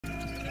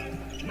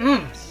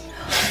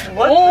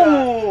What?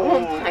 Oh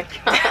my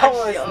gosh. That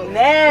was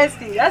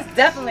nasty. That's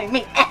definitely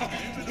me.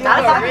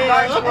 That's how we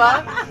guard you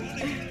up.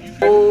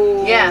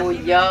 Oh, yeah.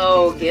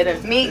 Yo, get her.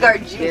 Me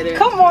guard you. Get her.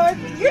 Come on.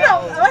 You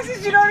know,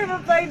 Alexis, you don't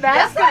even play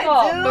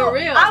basketball. Yes, I do. For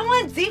real. I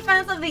won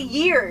defense of the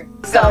year.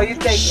 So you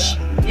take it.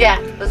 Yeah,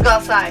 let's go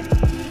outside.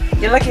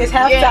 You're lucky it's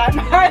halftime.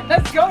 All right,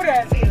 let's go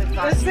then.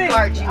 Let's see. All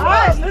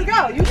right, let's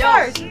go. You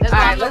first. All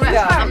right, let's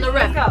go. I'm the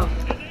ref. Let's go.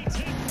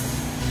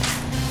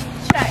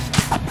 Check.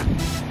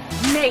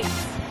 Nate.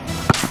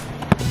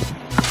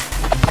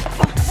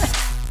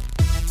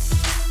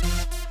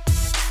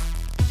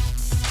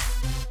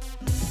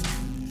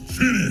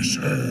 Finish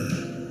her.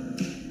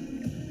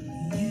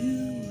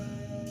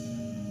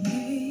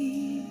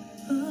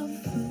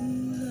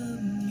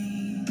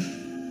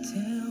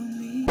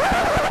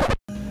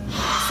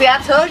 See, I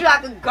told you I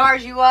could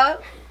guard you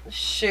up.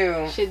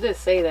 Shoot. She did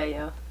say that,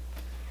 yo.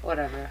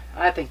 Whatever.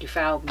 I think you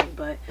fouled me,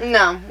 but...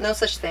 No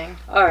such thing.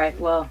 All right,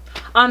 well,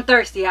 I'm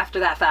thirsty after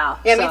that foul.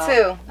 Yeah, so, me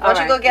too. Why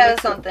don't you go get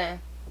us something?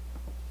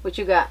 What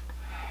you got?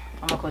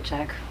 I'm gonna go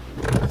check.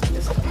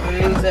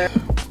 Loser.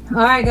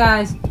 All right,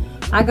 guys.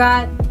 I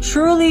got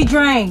Truly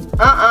Drained.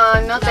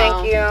 No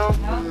thank you. All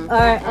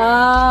right,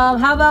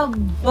 how about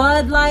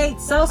Bud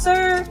Light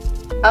Seltzer?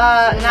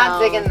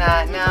 Not digging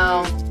that,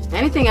 no.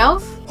 Anything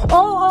else?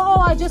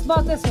 Oh, I just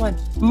bought this one.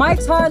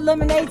 Mike's Hard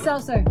Lemonade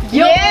Seltzer. That's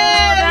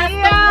that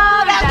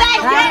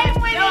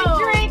game-winning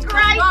drink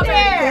right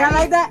there. Yeah, I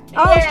like that.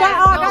 Oh,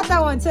 I got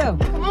that one too.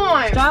 Come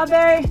on.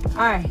 Strawberry. All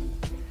right,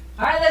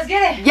 let's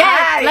get it.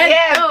 Yeah,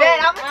 let's go.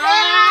 Bet. I'm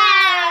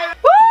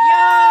Woo!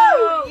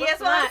 Yo, yes,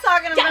 what I'm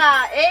talking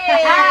about.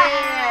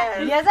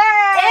 Yeah. Yes, sir.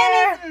 And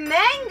it's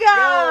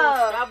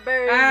mango.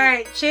 Strawberry. All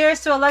right, cheers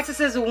to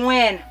Alexis's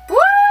win. Woo!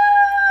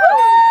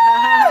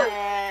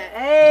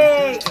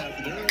 Hey.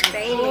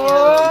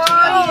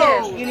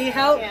 Oh, you need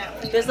help? Yeah.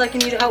 Just like you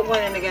need help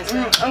winning against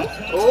me.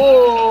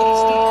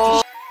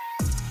 Oh.